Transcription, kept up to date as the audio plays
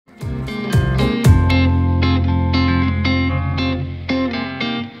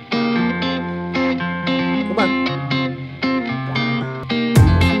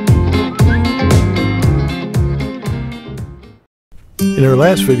In our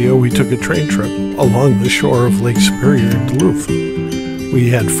last video, we took a train trip along the shore of Lake Superior in Duluth. We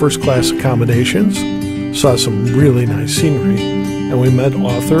had first-class accommodations, saw some really nice scenery, and we met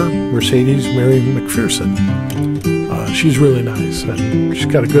author Mercedes Mary McPherson. She's really nice, and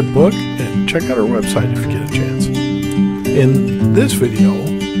she's got a good book, and check out her website if you get a chance. In this video,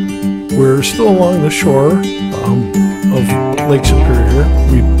 we're still along the shore of Lake Superior.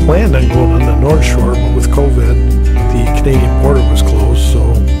 We planned on going on the North Shore, but with COVID, the Canadian border was closed, so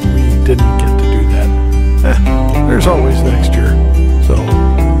we didn't get to do that. There's always next year. So,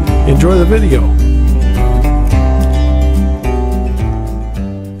 enjoy the video.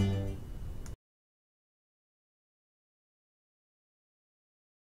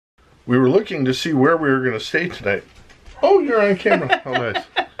 We were looking to see where we were going to stay tonight. Oh, you're on camera. How nice.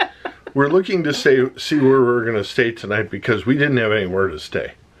 We're looking to see where we were going to stay tonight because we didn't have anywhere to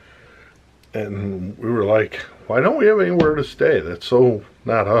stay. And we were like, why don't we have anywhere to stay? That's so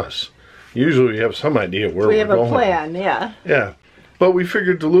not us. Usually we have some idea where we're going. We have a plan, yeah. Yeah. But we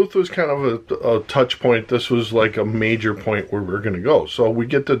figured Duluth was kind of a touch point. This was like a major point where we're going to go. So we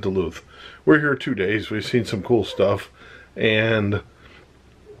get to Duluth. We're here 2 days. We've seen some cool stuff. And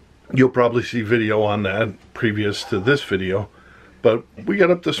you'll probably see video on that previous to this video. But we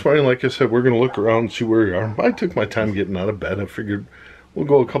got up this morning, like I said, we're going to look around and see where we are. I took my time getting out of bed. I figured we'll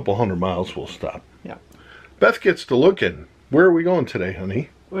go a couple 100 miles, we'll stop. Yeah. Beth gets to looking. Where are we going today, honey?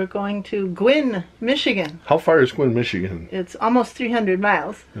 We're going to Gwinn, Michigan. How far is Gwinn, Michigan? It's almost 300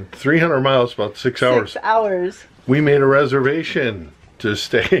 miles. 300 miles, about 6 hours. 6 hours. We made a reservation to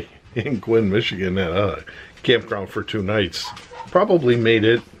stay in Gwinn, Michigan at a campground for 2 nights. Probably made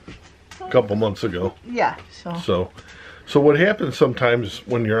it a couple months ago. Yeah. So what happens sometimes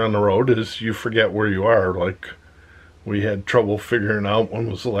when you're on the road is you forget where you are. Like, we had trouble figuring out when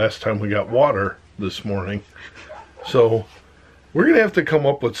was the last time we got water this morning. So we're going to have to come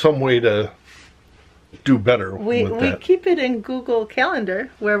up with some way to do better with that. We keep it in Google Calendar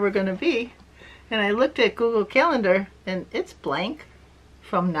where we're going to be. And I looked at Google Calendar and it's blank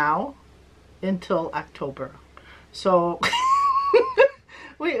from now until October. So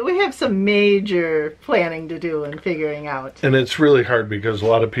we have some major planning to do and figuring out. And it's really hard because a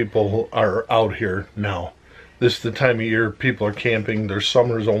lot of people are out here now. This is the time of year people are camping. Their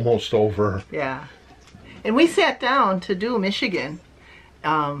summer's almost over. Yeah. And we sat down to do Michigan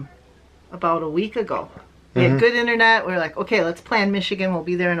about a week ago. We had good internet. We were like, okay, let's plan Michigan. We'll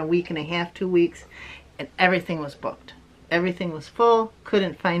be there in a week and a half, 2 weeks. And everything was booked. Everything was full.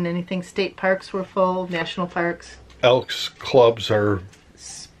 Couldn't find anything. State parks were full. National parks. Elks clubs are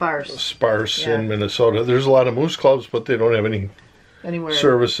sparse in Minnesota. There's a lot of moose clubs, but they don't have any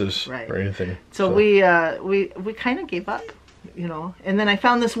services or anything. So we kind of gave up, you know. And then I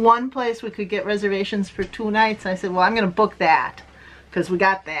found this one place we could get reservations for 2 nights. I said, well, I'm going to book that because we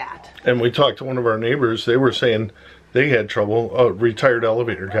got that. And we talked to one of our neighbors. They were saying they had trouble. A retired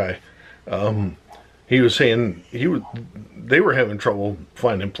elevator guy. He was saying they were having trouble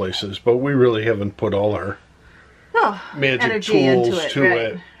finding places, but we really haven't put all our magic tools to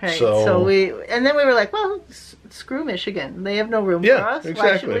it. Right. So and then we were like, well, screw Michigan. They have no room for us.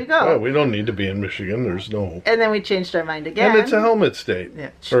 Exactly. Why should we go? Well, we don't need to be in Michigan. There's no. And then we changed our mind again. And it's a helmet state. Yeah.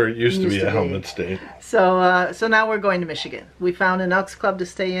 Or it used to be a helmet state. So now we're going to Michigan. We found an Elks Club to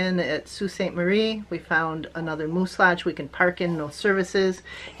stay in at Sault Ste. Marie. We found another moose lodge we can park in, no services.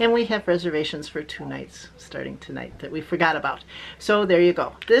 And we have reservations for 2 nights starting tonight that we forgot about. So there you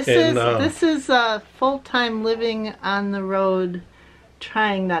go. This is full-time living on the road,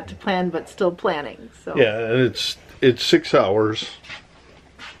 trying not to plan but still planning. So yeah, and it's 6 hours,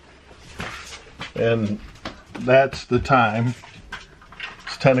 and that's the time.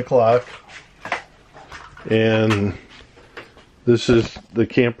 It's 10 o'clock, and this is the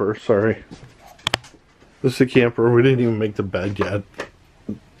camper. Sorry, this is the camper. We didn't even make the bed yet.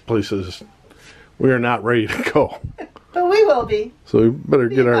 Places we are not ready to go, but we will be. So we better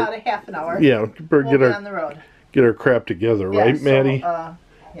get about a half an hour. Yeah, better get on the road. Get our crap together, right, Maddie? Yeah.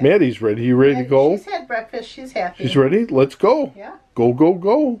 Maddie's ready. You ready to go? She's had breakfast. She's happy. She's ready? Let's go. Yeah. Go, go,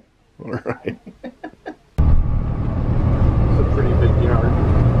 go. All right. It's a pretty big yard.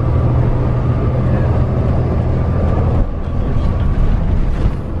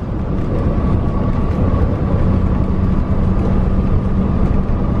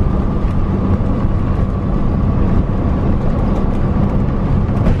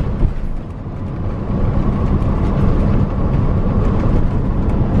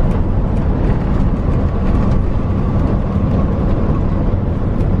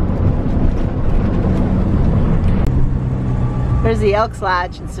 There's the Elks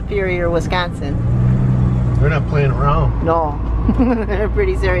Lodge in Superior, Wisconsin. They're not playing around. No. They're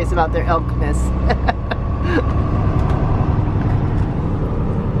pretty serious about their elkness.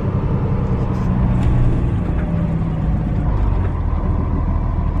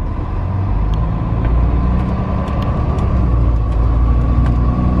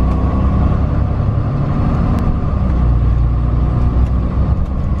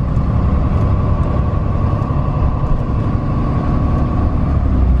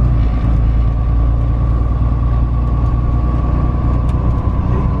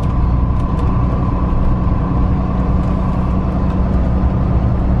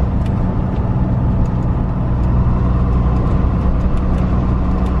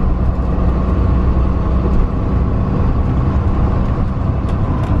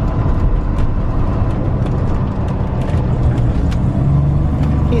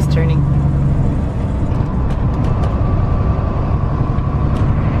 Turning.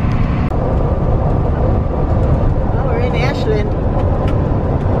 Oh, we're in Ashland.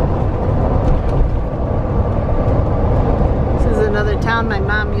 This is another town my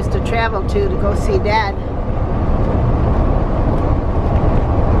mom used to travel to go see Dad.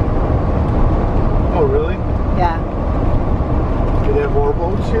 Oh, really? Yeah. Do they have more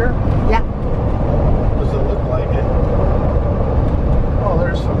boats here? Yeah. Doesn't look like it. Oh,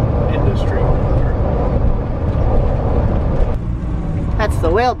 there's some industry over there. That's the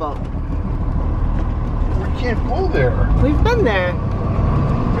whaleboat. We can't go there. We've been there.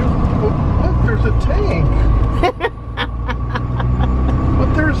 Look, there's a tank.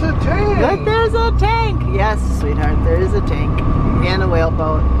 But there's a tank. But there's a tank. Yes, sweetheart, there is a tank. And a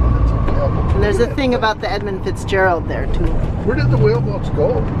whaleboat. And there's a thing about the Edmund Fitzgerald there, too. Where did the whaleboats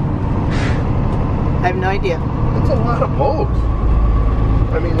go? I have no idea. That's a lot of boats.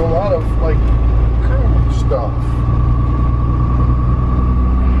 I mean, a lot of, like, crew stuff.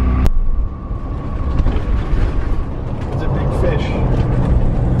 It's a big fish.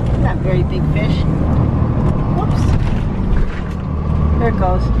 Not very big fish. Whoops. There it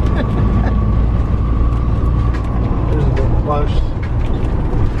goes. There's a little plush.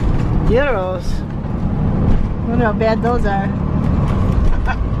 Euros. I wonder how bad those are.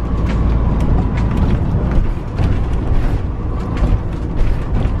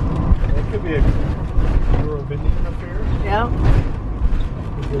 Be a Bureau of Indian Affairs. Yeah.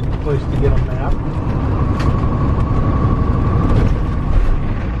 A good place to get a map.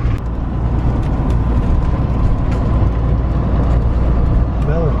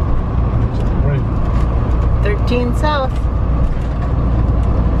 Melon. Right. 13 south.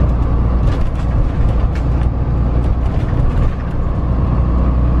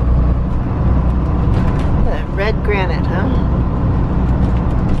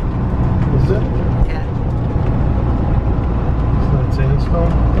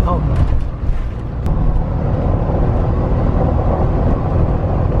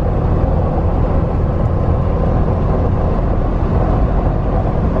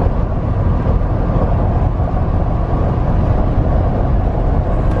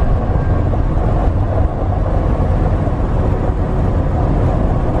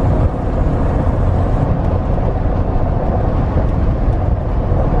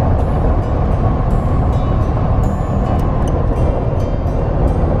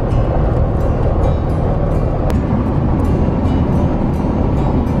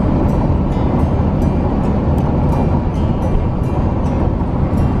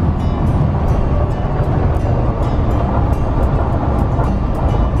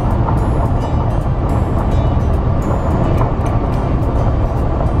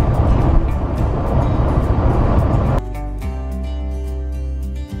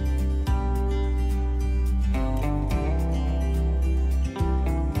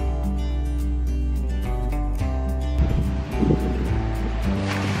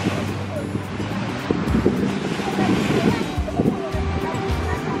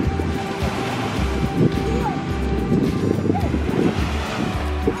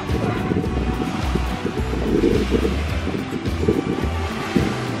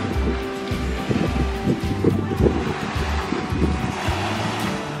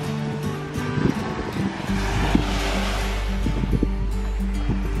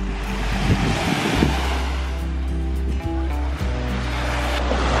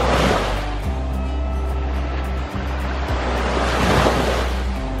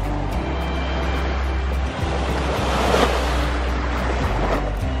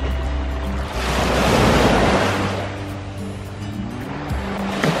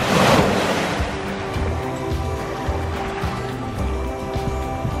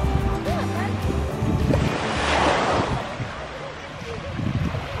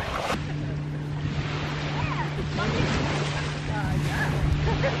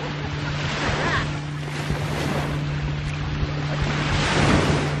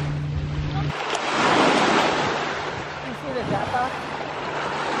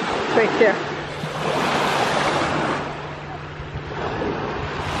 right there.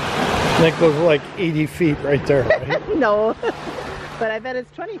 That goes like 80 feet right there, right? No, but I bet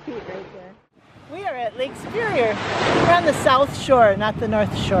it's 20 feet right there. We are at Lake Superior. We're on the south shore, not the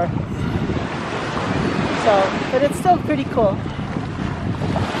north shore. So, but it's still pretty cool.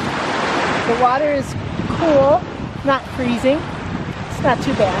 The water is cool, not freezing. It's not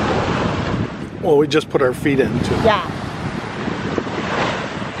too bad. Well, we just put our feet into it. Yeah.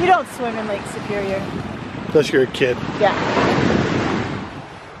 You don't swim in Lake Superior. Unless you're a kid. Yeah.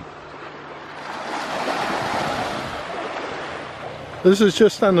 This is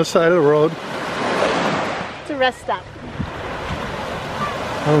just on the side of the road. It's a rest stop.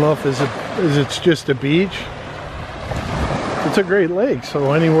 I don't know if it's just a beach. It's a Great Lake,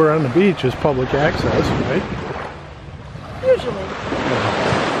 so anywhere on the beach is public access, right? Usually.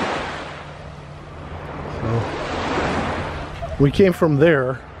 So we came from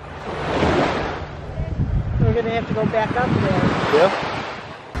there. We're gonna have to go back up there. Yep.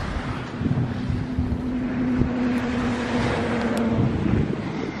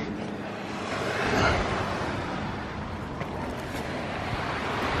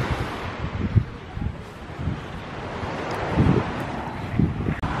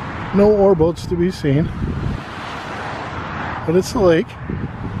 No oarboats to be seen, but it's the lake,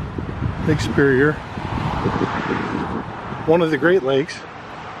 Lake Superior, one of the Great Lakes.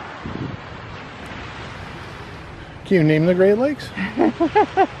 Can you name the Great Lakes?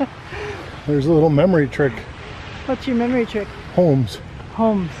 There's a little memory trick. What's your memory trick? Holmes.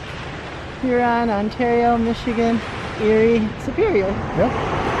 Holmes. Huron, Ontario, Michigan, Erie, Superior.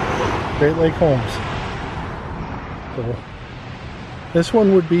 Yep. Great Lake Holmes. So this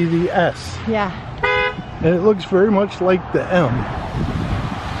one would be the S. Yeah. And it looks very much like the M.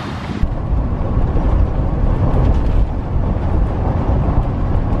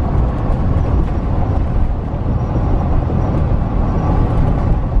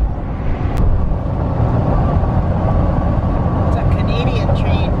 It's a Canadian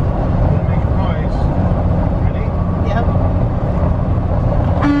train. Make noise. Ready? Yep.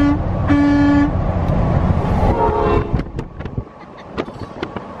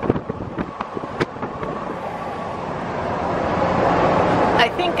 I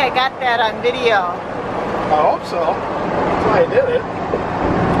think I got that on video. I hope so. That's why I did it.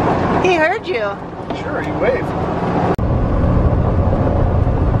 He heard you. Sure, he waved.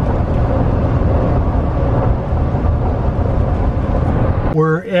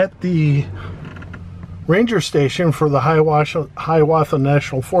 We're at the ranger station for the Hiawatha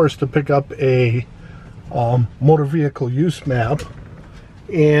National Forest to pick up a motor vehicle use map,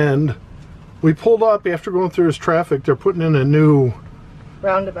 and we pulled up after going through this traffic. They're putting in a new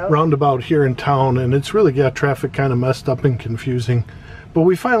roundabout here in town, and it's really got traffic kind of messed up and confusing. But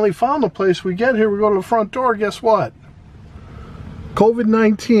we finally found the place. We get here, we go to the front door, guess what?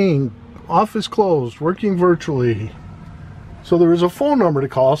 COVID-19, office closed, working virtually. So there was a phone number to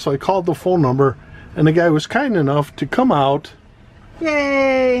call, so I called the phone number, and the guy was kind enough to come out.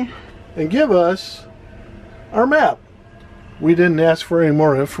 Yay! And give us our map. We didn't ask for any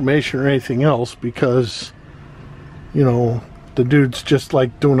more information or anything else because, you know, the dude's just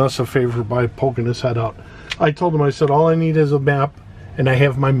like doing us a favor by poking his head out. I told him, I said, all I need is a map and I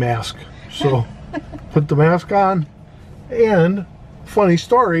have my mask. So put the mask on. And funny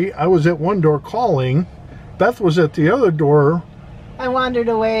story, I was at one door calling. Beth was at the other door. I wandered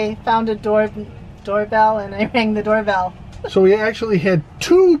away, found a doorbell, and I rang the doorbell. So we actually had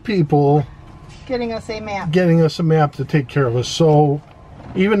two people getting us a map to take care of us. So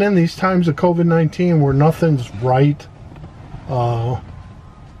even in these times of COVID-19 where nothing's right,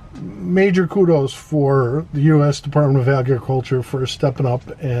 major kudos for the U.S. Department of Agriculture for stepping up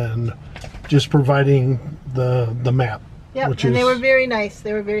and just providing the map. Yep, and they were very nice.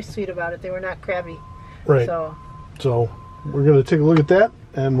 They were very sweet about it. They were not crabby. Right. So we're going to take a look at that,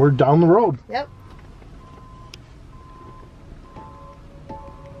 and we're down the road. Yep.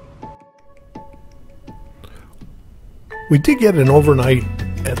 We did get an overnight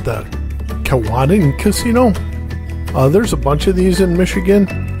at the Hiawatha Casino. There's a bunch of these in Michigan,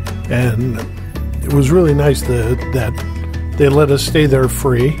 and it was really nice that they let us stay there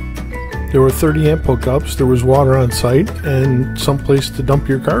free. There were 30 amp hookups, there was water on site, and some place to dump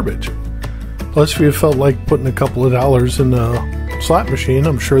your garbage. Plus, if you felt like putting a couple of dollars in the slot machine,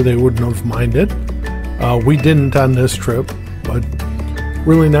 I'm sure they wouldn't have minded. We didn't on this trip, but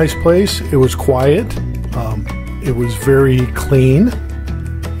really nice place. It was quiet. It was very clean,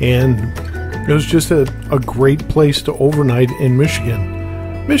 and it was just a great place to overnight in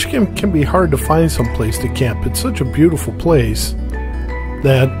Michigan. Michigan can be hard to find some place to camp. It's such a beautiful place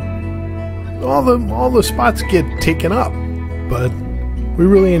that all the spots get taken up. But we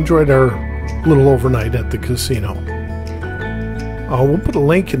really enjoyed our little overnight at the casino. We'll put a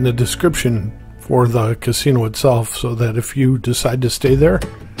link in the description for the casino itself so that if you decide to stay there,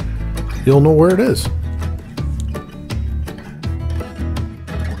 you'll know where it is.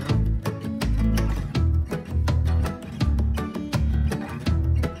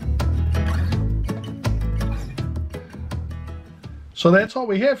 So that's all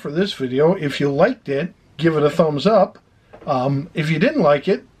we have for this video. If you liked it, give it a thumbs up. If you didn't like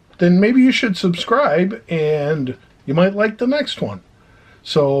it, then maybe you should subscribe and you might like the next one.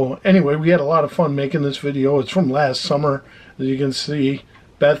 So anyway, we had a lot of fun making this video. It's from last summer. As you can see,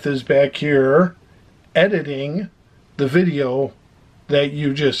 Beth is back here editing the video that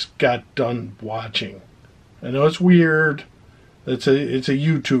you just got done watching. I know it's weird. It's a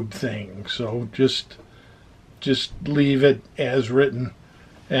YouTube thing. So just leave it as written.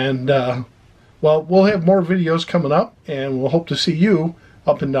 And well, we'll have more videos coming up, and we'll hope to see you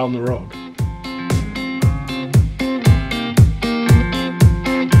up and down the road.